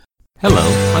Hello,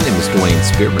 my name is Dwayne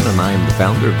Spearman, and I am the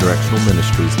founder of Directional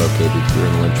Ministries located here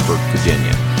in Lynchburg,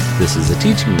 Virginia. This is a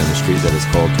teaching ministry that is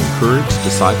called to encourage,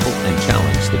 disciple, and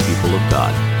challenge the people of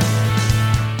God.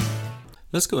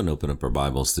 Let's go and open up our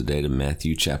Bibles today to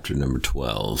Matthew chapter number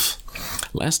 12.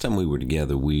 Last time we were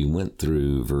together, we went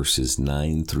through verses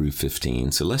 9 through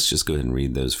 15, so let's just go ahead and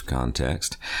read those for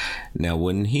context. Now,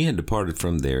 when he had departed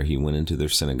from there, he went into their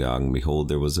synagogue, and behold,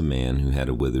 there was a man who had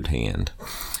a withered hand.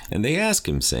 And they asked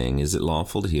him, saying, Is it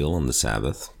lawful to heal on the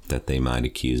Sabbath? That they might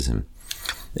accuse him.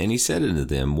 And he said unto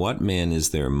them, What man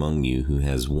is there among you who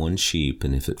has one sheep,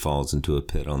 and if it falls into a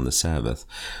pit on the Sabbath,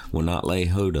 will not lay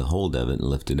hold of it and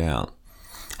lift it out?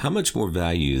 How much more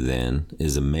value, then,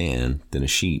 is a man than a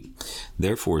sheep?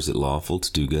 Therefore is it lawful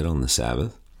to do good on the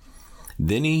Sabbath?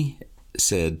 Then he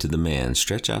said to the man,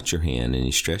 Stretch out your hand. And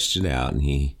he stretched it out,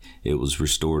 and it was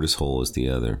restored as whole as the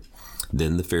other.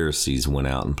 Then the Pharisees went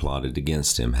out and plotted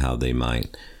against him, how they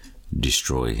might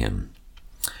destroy him.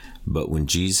 But when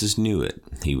Jesus knew it,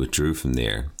 he withdrew from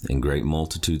there, and great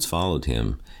multitudes followed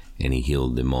him, and he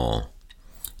healed them all.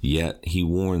 Yet he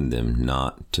warned them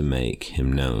not to make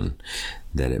him known,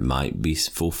 that it might be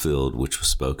fulfilled which was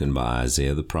spoken by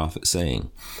Isaiah the prophet, saying,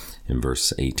 in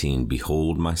verse 18,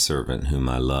 Behold my servant whom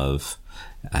I love,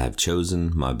 I have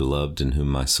chosen my beloved, in whom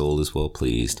my soul is well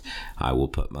pleased. I will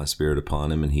put my spirit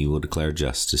upon him, and he will declare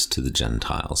justice to the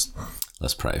Gentiles.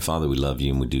 Let's pray. Father, we love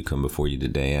you, and we do come before you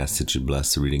today. Ask that you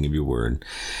bless the reading of your word,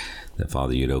 that,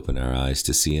 Father, you'd open our eyes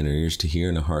to see and our ears to hear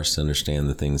and our hearts to understand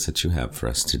the things that you have for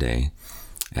us today.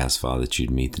 Ask, Father, that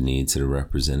you'd meet the needs that are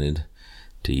represented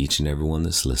to each and every one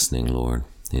that's listening, Lord.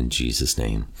 In Jesus'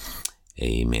 name,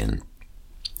 amen.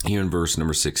 Here in verse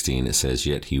number 16, it says,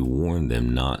 Yet he warned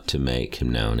them not to make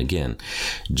him known. Again,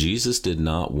 Jesus did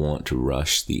not want to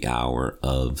rush the hour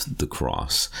of the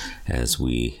cross, as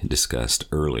we discussed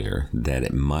earlier, that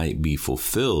it might be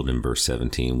fulfilled in verse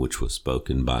 17, which was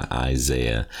spoken by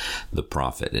Isaiah the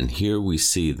prophet. And here we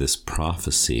see this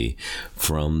prophecy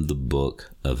from the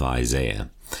book of Isaiah,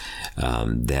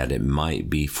 that it might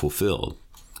be fulfilled.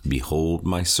 Behold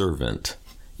my servant,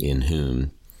 in whom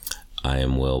I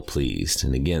am well pleased.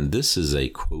 And again, this is a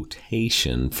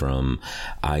quotation from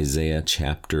Isaiah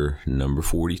chapter number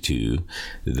 42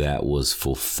 that was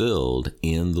fulfilled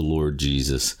in the Lord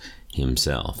Jesus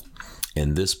himself.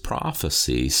 And this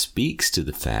prophecy speaks to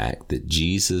the fact that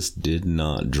Jesus did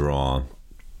not draw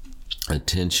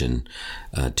attention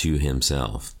to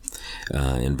himself.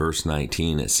 In verse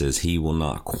 19, it says, He will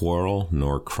not quarrel,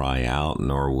 nor cry out,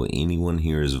 nor will anyone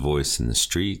hear his voice in the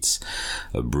streets.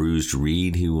 A bruised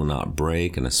reed he will not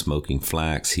break, and a smoking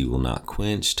flax he will not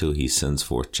quench, till he sends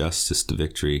forth justice to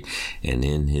victory, and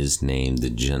in his name the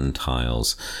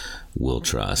Gentiles will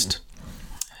trust.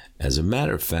 As a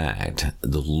matter of fact,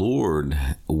 the Lord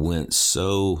went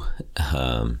so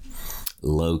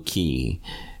low-key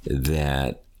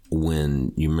that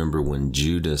when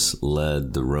Judas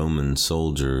led the Roman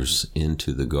soldiers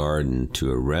into the garden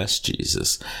to arrest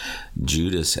Jesus,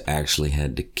 Judas actually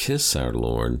had to kiss our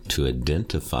Lord to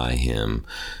identify him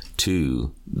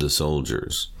to the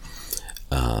soldiers.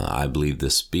 I believe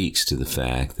this speaks to the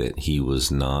fact that he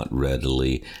was not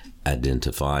readily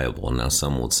identifiable. Now,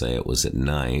 some would say it was at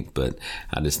night, but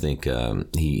I just think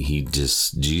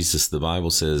Jesus, the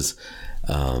Bible says,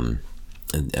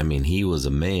 he was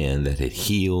a man that had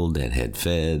healed, that had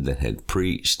fed, that had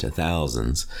preached to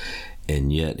thousands,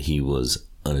 and yet he was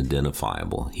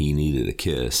unidentifiable. He needed a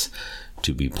kiss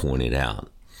to be pointed out.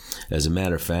 As a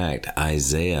matter of fact,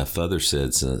 Isaiah further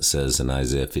says in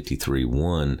Isaiah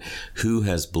 53:1, Who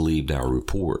has believed our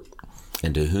report?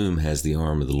 And to whom has the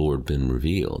arm of the Lord been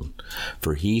revealed?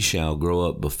 For he shall grow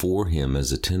up before him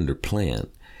as a tender plant,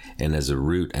 and as a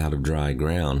root out of dry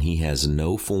ground. He has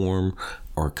no form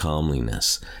or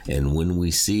comeliness, and when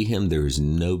we see him, there is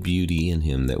no beauty in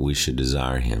him that we should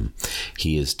desire him.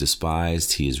 He is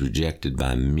despised, he is rejected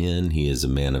by men, he is a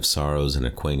man of sorrows and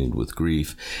acquainted with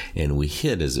grief, and we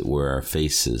hid, as it were, our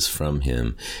faces from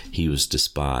him. He was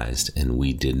despised, and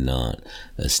we did not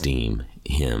esteem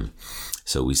him.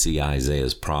 So we see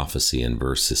Isaiah's prophecy in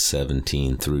verses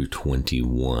 17 through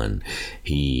 21.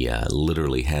 He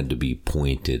literally had to be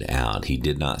pointed out. He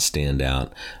did not stand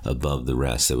out above the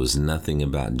rest. There was nothing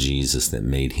about Jesus that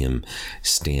made him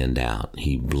stand out.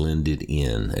 He blended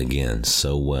in, again,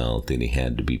 so well that he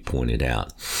had to be pointed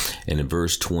out. And in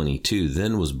verse 22,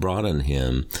 Then was brought on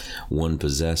him one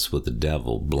possessed with the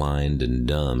devil, blind and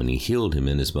dumb, and he healed him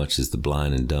inasmuch as the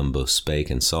blind and dumb both spake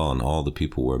and saw, and all the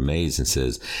people were amazed, and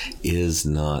says, Is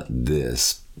not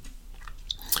this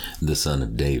the son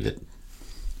of David?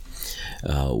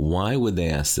 Why would they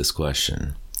ask this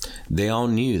question? They all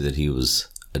knew that he was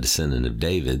a descendant of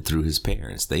David through his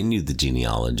parents. They knew the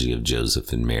genealogy of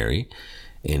Joseph and Mary.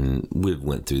 And we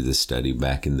went through this study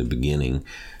back in the beginning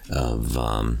of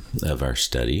our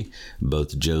study.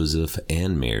 Both Joseph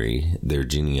and Mary, their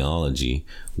genealogy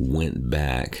went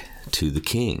back to the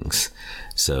kings.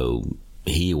 So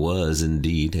he was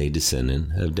indeed a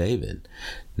descendant of David.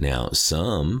 Now,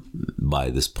 some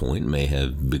by this point may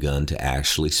have begun to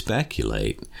actually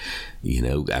speculate.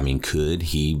 Could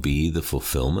he be the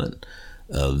fulfillment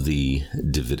of the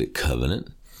Davidic covenant?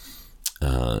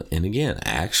 And again,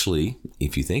 actually,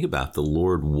 if you think about it, the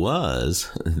Lord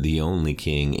was the only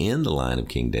king in the line of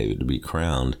King David to be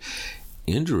crowned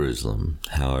in Jerusalem.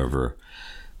 However,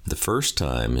 the first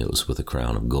time it was with a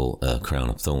crown of gold, a crown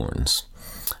of thorns.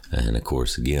 And of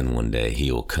course, again, one day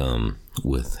he will come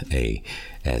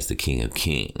as the King of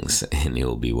Kings, and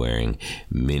he'll be wearing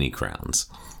many crowns.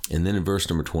 And then in verse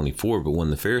number 24, but when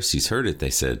the Pharisees heard it, they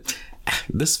said,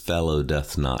 "This fellow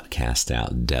doth not cast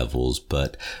out devils,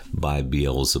 but by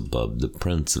Beelzebub, the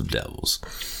prince of devils."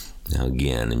 Now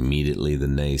again, immediately the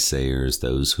naysayers,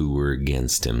 those who were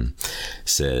against him,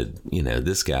 said,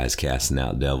 this guy's casting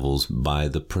out devils by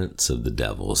the prince of the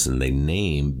devils. And they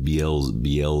named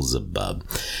Beelzebub.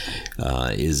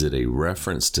 Is it a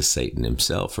reference to Satan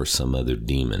himself or some other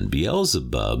demon?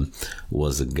 Beelzebub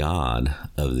was a god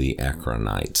of the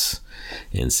Ekronites.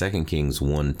 In 2 Kings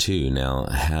 1:2, now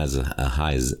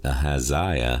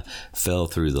Ahaziah fell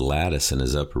through the lattice in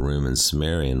his upper room in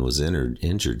Samaria and was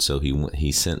injured. So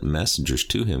he sent messengers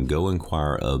to him, "Go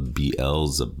inquire of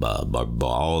Beelzebub, or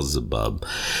Baalzebub,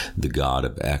 the god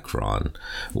of Ekron,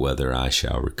 whether I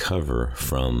shall recover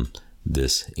from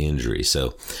this injury."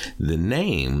 So the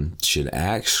name should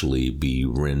actually be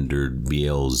rendered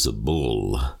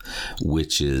Beelzebul,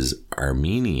 which is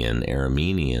Aramean,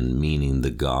 meaning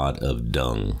the god of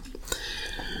dung.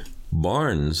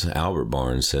 Albert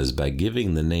Barnes says, by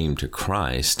giving the name to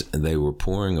Christ, they were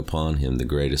pouring upon him the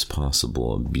greatest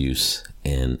possible abuse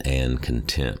and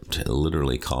contempt,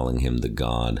 literally calling him the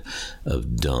god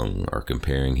of dung, or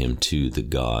comparing him to the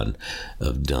god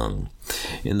of dung.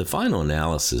 In the final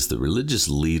analysis, the religious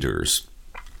leaders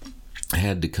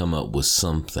had to come up with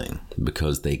something,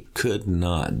 because they could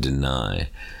not deny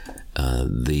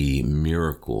the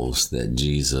miracles that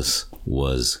Jesus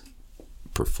was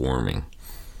performing.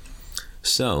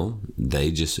 So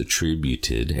they just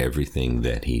attributed everything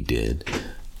that he did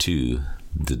to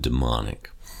the demonic.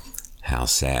 How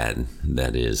sad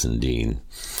that is indeed.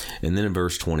 And then in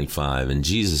verse 25, and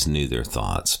Jesus knew their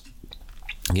thoughts.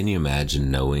 Can you imagine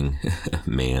knowing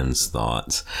man's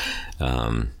thoughts?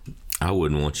 I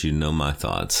wouldn't want you to know my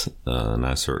thoughts, and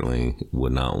I certainly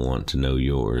would not want to know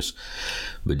yours.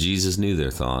 But Jesus knew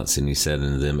their thoughts, and he said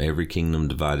unto them, "Every kingdom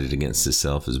divided against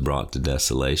itself is brought to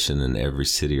desolation, and every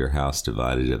city or house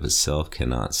divided of itself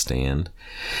cannot stand.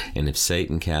 And if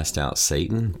Satan cast out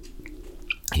Satan,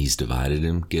 he's divided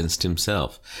against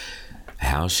himself.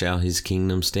 How shall his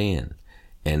kingdom stand?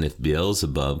 And if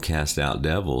Beelzebub cast out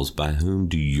devils, by whom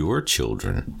do your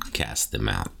children cast them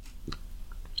out?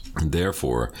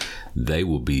 Therefore, they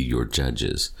will be your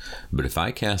judges. But if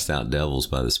I cast out devils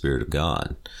by the Spirit of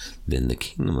God, then the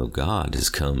kingdom of God has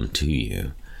come to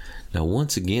you." Now,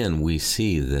 once again, we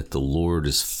see that the Lord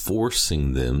is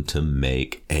forcing them to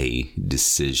make a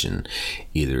decision.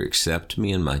 Either accept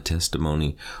me and my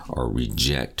testimony, or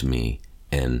reject me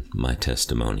and my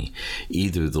testimony.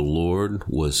 Either the Lord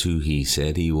was who he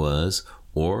said he was,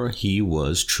 or he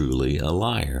was truly a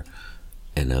liar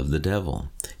and of the devil.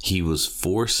 He was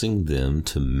forcing them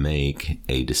to make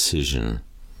a decision.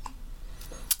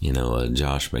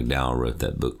 Josh McDowell wrote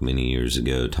that book many years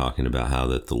ago, talking about how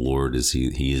that the Lord is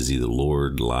he is either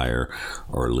Lord, liar,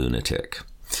 or lunatic.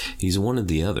 He's one or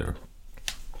the other.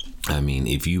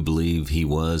 If you believe he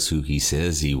was who he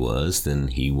says he was, then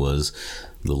he was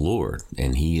the Lord,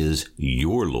 and he is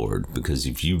your Lord. Because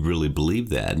if you really believe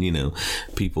that,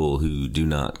 people who do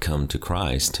not come to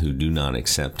Christ, who do not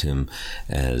accept him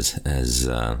as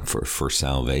for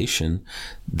salvation,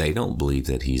 they don't believe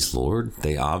that he's Lord.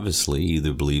 They obviously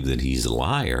either believe that he's a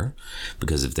liar,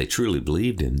 because if they truly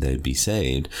believed him, they'd be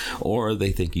saved, or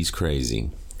they think he's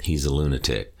crazy, he's a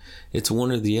lunatic. It's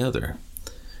one or the other.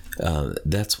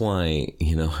 That's why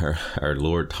our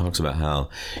Lord talks about how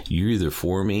you're either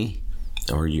for me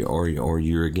or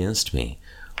you're against me,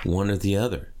 one or the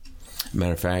other.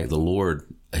 Matter of fact, the Lord,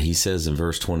 he says in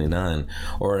verse 29,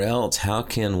 "Or else how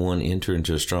can one enter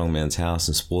into a strong man's house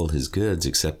and spoil his goods,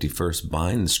 except he first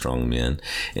bind the strong man,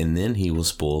 and then he will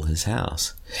spoil his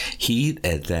house? He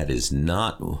that is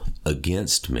not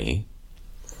against me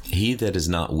He that is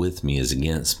not with me is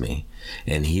against me,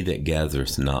 and he that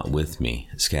gathereth not with me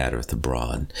scattereth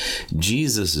abroad.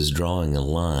 Jesus is drawing a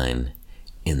line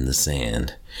in the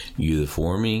sand. You're either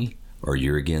for me or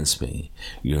you're against me.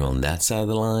 You're on that side of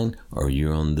the line or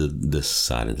you're on this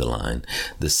side of the line.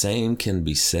 The same can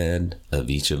be said of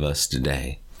each of us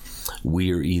today.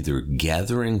 We are either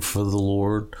gathering for the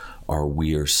Lord or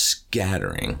we are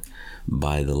scattering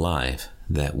by the life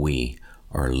that we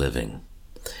are living.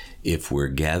 If we're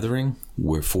gathering,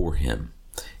 we're for him.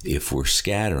 If we're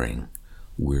scattering,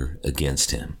 we're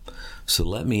against him. So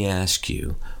let me ask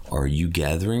you, are you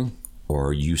gathering or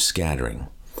are you scattering?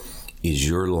 Is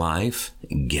your life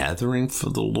gathering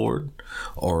for the Lord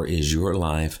or is your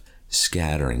life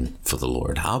scattering for the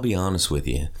Lord? I'll be honest with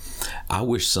you. I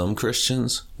wish some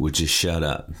Christians would just shut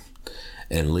up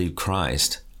and leave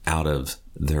Christ out of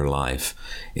their life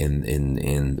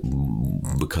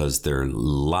because their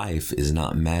life is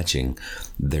not matching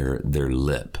their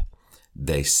lip.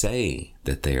 They say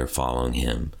that they are following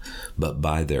him, but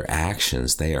by their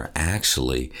actions, they are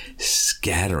actually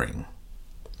scattering.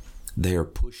 They are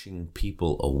pushing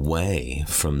people away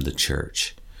from the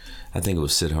church. I think it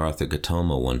was Siddhartha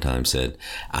Gautama one time said,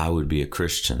 I would be a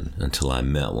Christian until I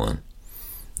met one.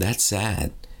 That's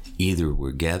sad. Either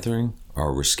we're gathering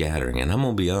or we're scattering. And I'm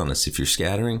going to be honest, if you're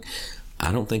scattering,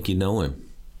 I don't think you know him.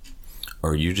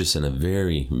 Or you're just in a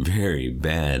very, very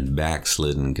bad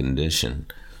backslidden condition.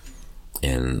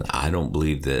 And I don't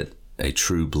believe that a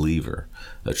true believer,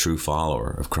 a true follower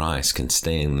of Christ can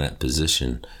stay in that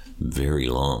position very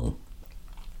long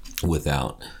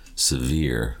without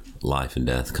severe life and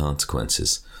death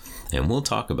consequences. And we'll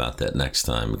talk about that next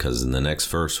time, because in the next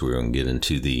verse we're going to get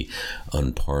into the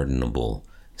unpardonable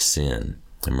sin.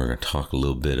 And we're going to talk a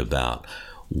little bit about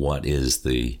what is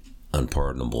the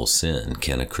unpardonable sin.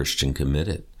 Can a Christian commit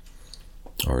it?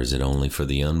 Or is it only for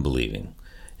the unbelieving?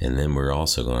 And then we're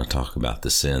also going to talk about the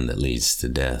sin that leads to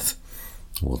death.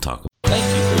 We'll talk.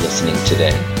 Thank you for listening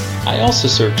today. I also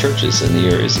serve churches in the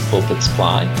areas of Pulpit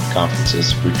Supply,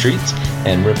 conferences, retreats,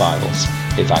 and revivals.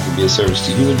 If I can be of service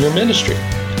to you and your ministry,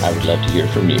 I would love to hear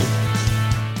from you.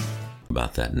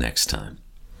 About that next time.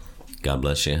 God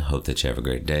bless you. Hope that you have a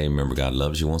great day. Remember, God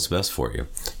loves you, wants the best for you.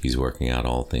 He's working out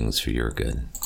all things for your good.